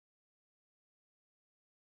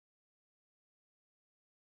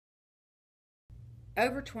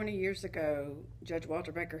Over 20 years ago, Judge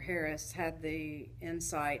Walter Baker Harris had the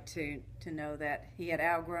insight to know that he had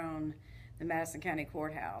outgrown the Madison County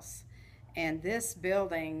Courthouse. And this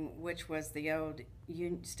building, which was the old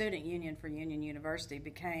Student Union for Union University,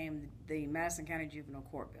 became the Madison County Juvenile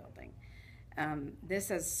Court building. This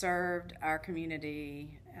has served our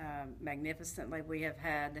community magnificently. We have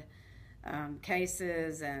had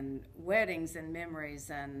cases and weddings and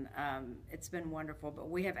memories, and it's been wonderful. But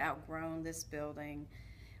we have outgrown this building.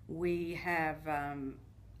 We have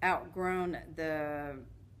outgrown the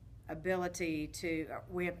ability to.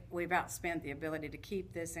 We've outspent the ability to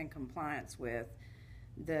keep this in compliance with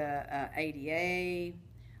the ADA.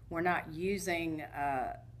 We're not using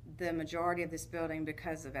the majority of this building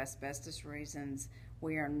because of asbestos reasons.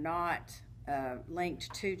 We are not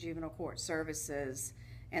linked to juvenile court services,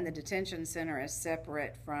 and the detention center is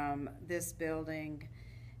separate from this building.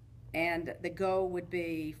 And the goal would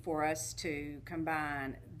be for us to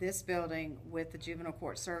combine this building with the juvenile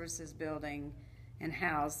court services building and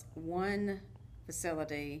house one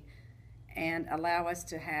facility and allow us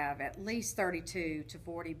to have at least 32 to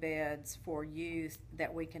 40 beds for youth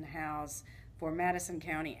that we can house for Madison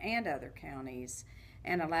County and other counties,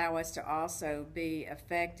 and allow us to also be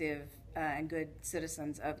effective and good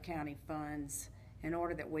citizens of county funds in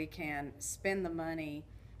order that we can spend the money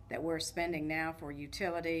that we're spending now for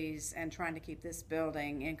utilities and trying to keep this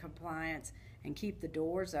building in compliance and keep the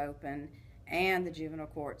doors open, and the juvenile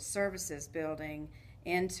court services building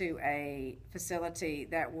into a facility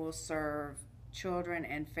that will serve children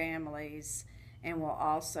and families and will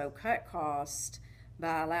also cut costs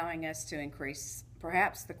by allowing us to increase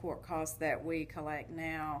perhaps the court costs that we collect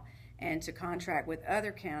now, and to contract with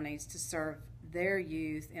other counties to serve their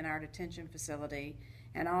youth in our detention facility,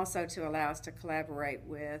 and also to allow us to collaborate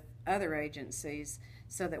with other agencies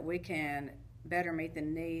so that we can better meet the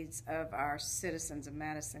needs of our citizens of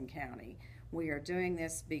Madison County. We are doing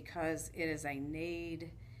this because it is a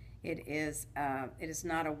need. It is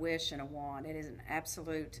not a wish and a want. It is an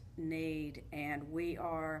absolute need, and we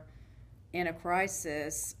are in a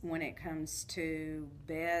crisis when it comes to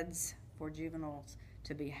beds for juveniles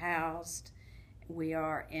to be housed. We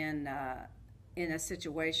are in a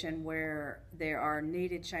situation where there are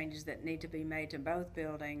needed changes that need to be made to both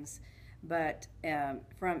buildings, but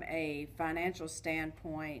from a financial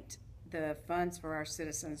standpoint, the funds for our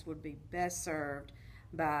citizens would be best served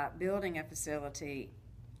by building a facility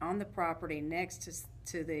on the property next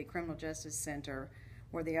to the Criminal Justice Center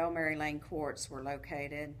where the Old Mary Lane courts were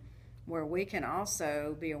located, where we can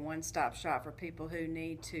also be a one-stop shop for people who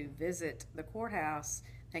need to visit the courthouse.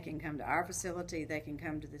 They can come to our facility, they can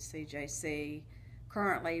come to the CJC.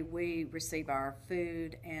 Currently, we receive our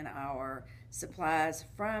food and our supplies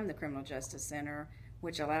from the Criminal Justice Center,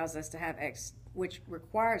 which allows us to have which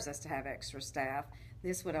requires us to have extra staff.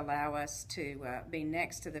 This would allow us to be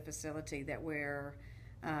next to the facility that we're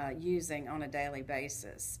using on a daily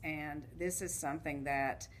basis. And this is something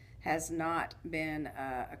that has not been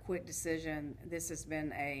a quick decision. This has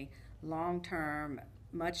been a long-term,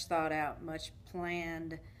 much thought out, much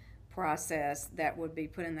planned process that would be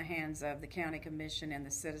put in the hands of the county commission and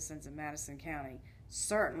the citizens of Madison County.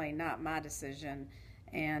 Certainly not my decision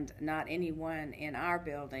and not anyone in our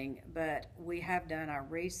building, but we have done our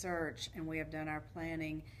research and we have done our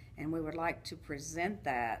planning, and we would like to present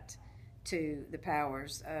that to the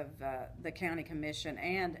powers of the county commission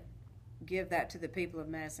and give that to the people of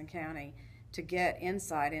Madison County to get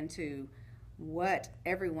insight into what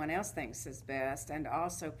everyone else thinks is best, and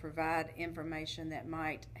also provide information that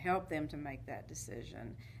might help them to make that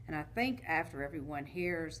decision. And I think after everyone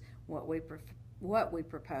hears what we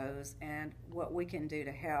propose and what we can do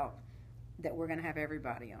to help, that we're going to have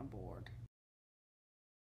everybody on board.